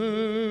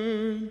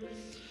delivered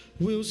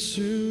will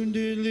soon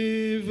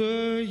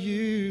deliver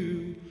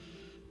you.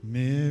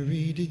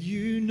 Mary, did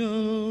you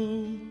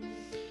know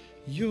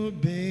your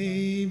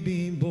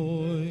baby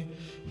boy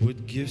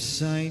would give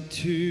sight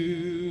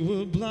to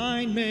a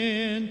blind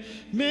man?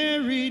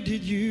 Mary,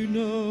 did you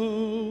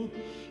know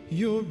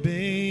your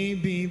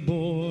baby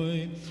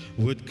boy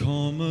would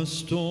calm a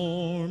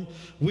storm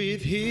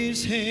with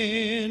his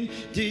hand?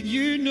 Did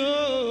you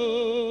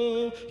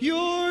know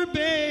your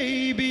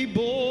baby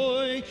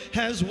boy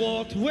has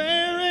walked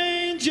where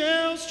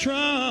angels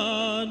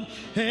trod?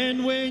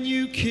 And when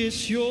you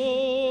kiss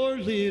your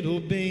little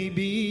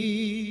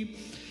baby,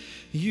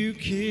 you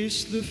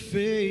kiss the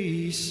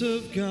face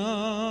of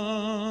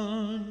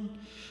God.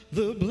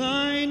 The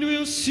blind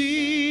will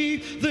see,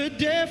 the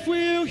deaf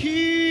will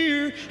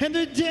hear, and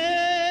the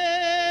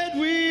dead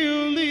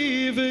will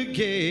live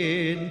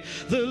again.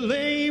 The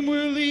lame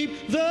will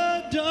leap,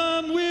 the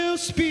dumb will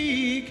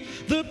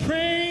speak, the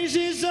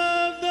praises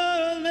of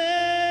the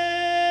Lamb.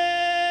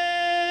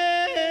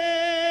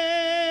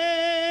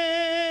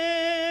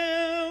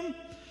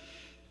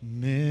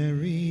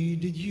 Mary,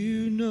 did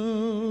you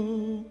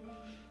know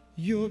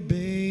your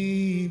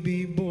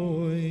baby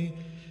boy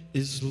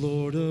is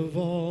Lord of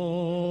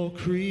all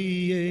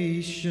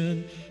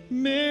creation?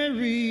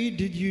 Mary,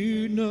 did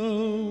you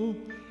know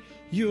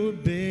your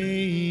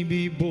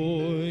baby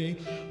boy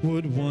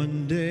would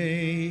one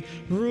day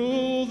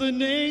rule the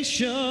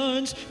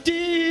nations?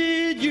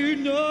 Did you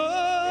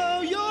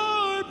know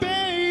your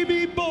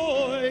baby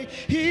boy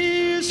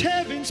is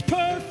heaven's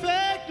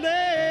perfect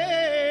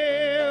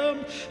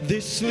lamb?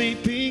 This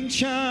sleeping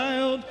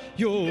child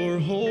you're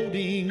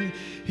holding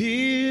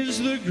is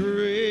the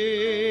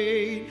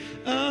great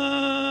I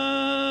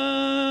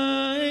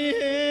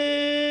am.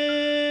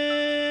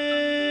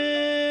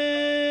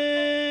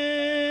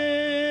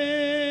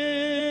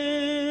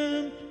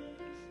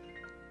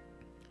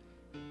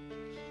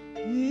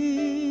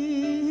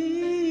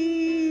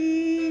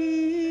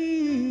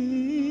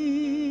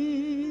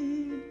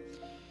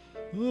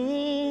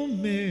 Oh,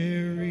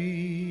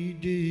 Mary,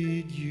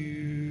 did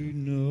you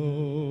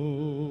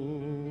know?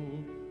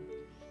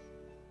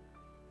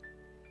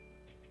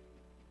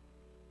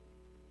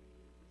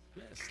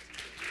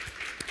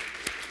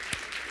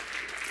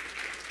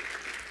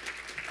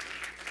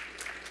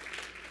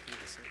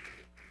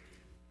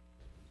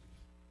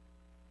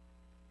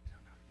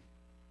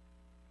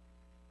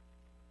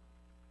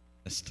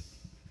 Yes.